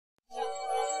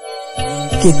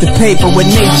Get the paper with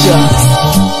nature.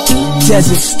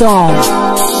 Desert Storm,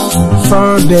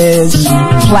 Firm Biz,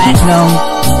 Platinum.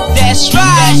 That's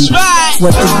right, that's right.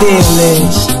 What the deal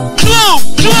is?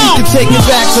 You can take it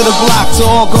back to the block, to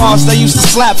all guards that used to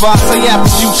slap by. Say after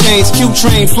few chains,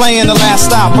 Q-Train playing the last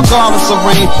stop, regardless of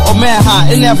rain or mad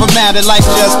hot. It never mattered, like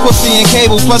just pussy and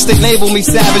cable. Plus they label me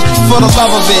savage for the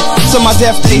love of it. To my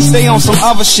death day, stay on some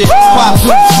other shit. Pop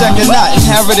blue, second nut,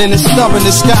 inheriting and stubborn. The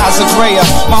skies are grayer.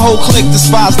 My whole clique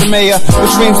despise the mayor,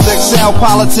 with dreams to excel,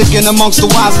 politicking amongst the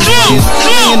wisest players.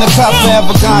 Me in the cup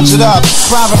forever conjured up.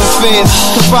 Private affairs,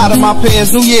 confide in my peers.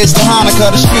 New Year's to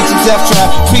Hanukkah, the streets of death trap.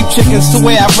 Creep chickens to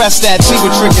where I rest at.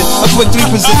 Cheaper tricking, a quick 3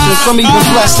 positions from even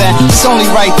blessed at. It's only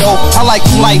right though, I like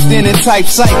them life in and type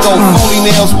psycho.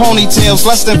 Only nails, ponytails,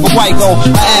 less than for white gold.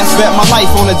 I ass bet my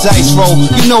life on a dice roll.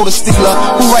 You know the stealer,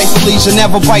 who rightfully should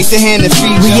never bite the hand that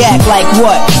feeds you. React like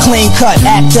what? Clean cut,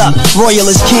 act up.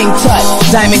 Royal is King Tut.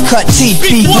 Diamond cut teeth,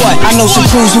 be what? I know some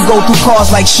crews who go through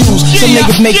cars like shoes. Some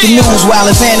niggas make the news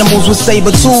while his animals with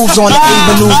saber tools on the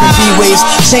avenues and B-waves.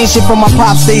 Same shit from my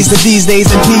pop days to these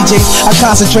days in PJs. I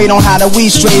concentrate on how to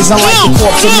weed strays, unlike the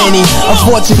corpse of many.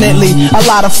 Unfortunately, a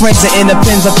lot of friends are in the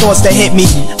pins of thoughts that hit me.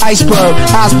 Iceberg,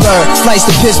 flights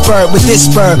to Pittsburgh with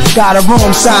this spur. Got a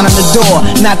room sign on the door,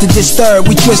 not to disturb.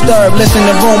 We twist herb, listen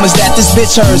to rumors that this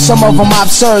bitch heard. Some of them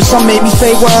absurd, some made me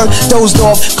say word. Dozed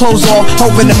off, closed off,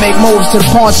 hoping to make moves to the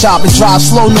pawn shop and drive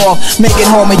slow north. Make it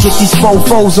home and get these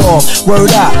foes off.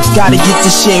 Word up, gotta get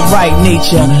this shit right,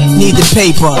 nature. Need the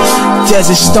paper.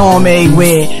 Desert Storm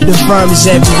everywhere, the firm is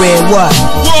everywhere. What?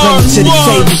 Bring it to the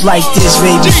tables like this,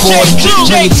 baby boy.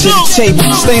 Bring it to the table.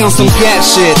 Stay on some cat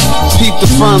shit. Peep the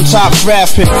firm top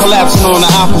draft pick, collapsing on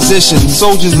the opposition.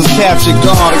 Soldiers is captured,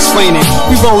 guard explaining.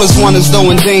 We roll as one as though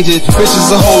endangered.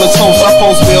 Bitches a whole of toast, I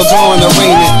post bail during the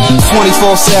raining.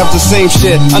 24/7 the same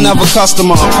shit. Another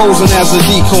customer posing as a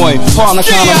decoy. Partner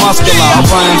kinda muscular, I'm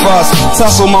Brian Bust.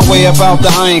 Tussle my way about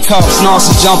the iron cuffs.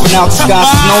 Narciss jumping out the sky,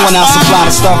 no one else supply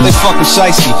the stuff. They fucking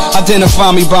shicey.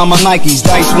 Identify me by my Nikes.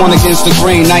 Dice one against the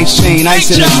grain, nice chain, ice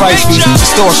in the price piece.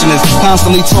 Extortionists,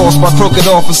 constantly tossed by crooked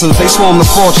officers. They swarm the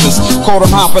fortress. Caught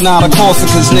them hopping out of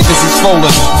Corsica's, niggas is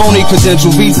swollen. Phony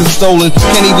credential, visas stolen.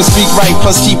 Can't even speak right,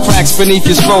 plus keep cracks beneath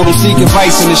your scrotum. Seek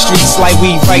advice in the streets like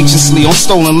weed righteously on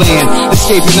stolen land.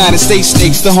 Escape United States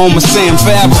snakes, the home of Sam.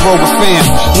 Forever over fam.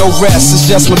 No rest, it's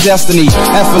just my destiny.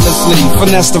 Effortlessly,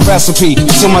 finesse the recipe.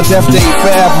 So my death day,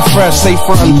 forever fresh. Safe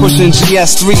front, pushing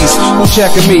GS3s. Who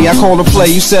checking me? I call the play,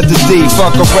 you set the D.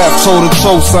 Fuck a rep, toe to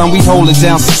toe, son. We hold it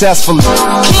down successfully.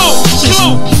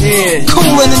 Yeah.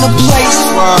 Cooling in the place.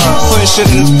 Putting shit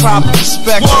in its proper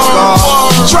perspective, dog.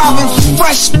 Driving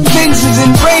fresh Benzes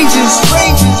and Ranges.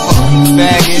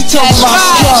 Baggage. Talk about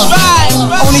strong.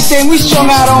 Only thing we strung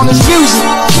out on is music.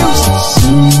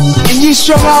 And you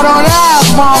strung out on ours,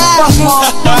 motherfucker.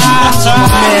 My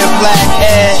man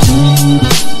Blackhead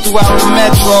throughout the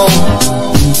metro.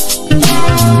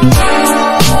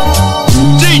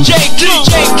 DJ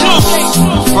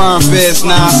Firm Biz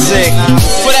 9-6.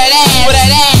 For that ass,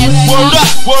 word up,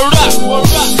 word up.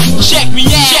 Check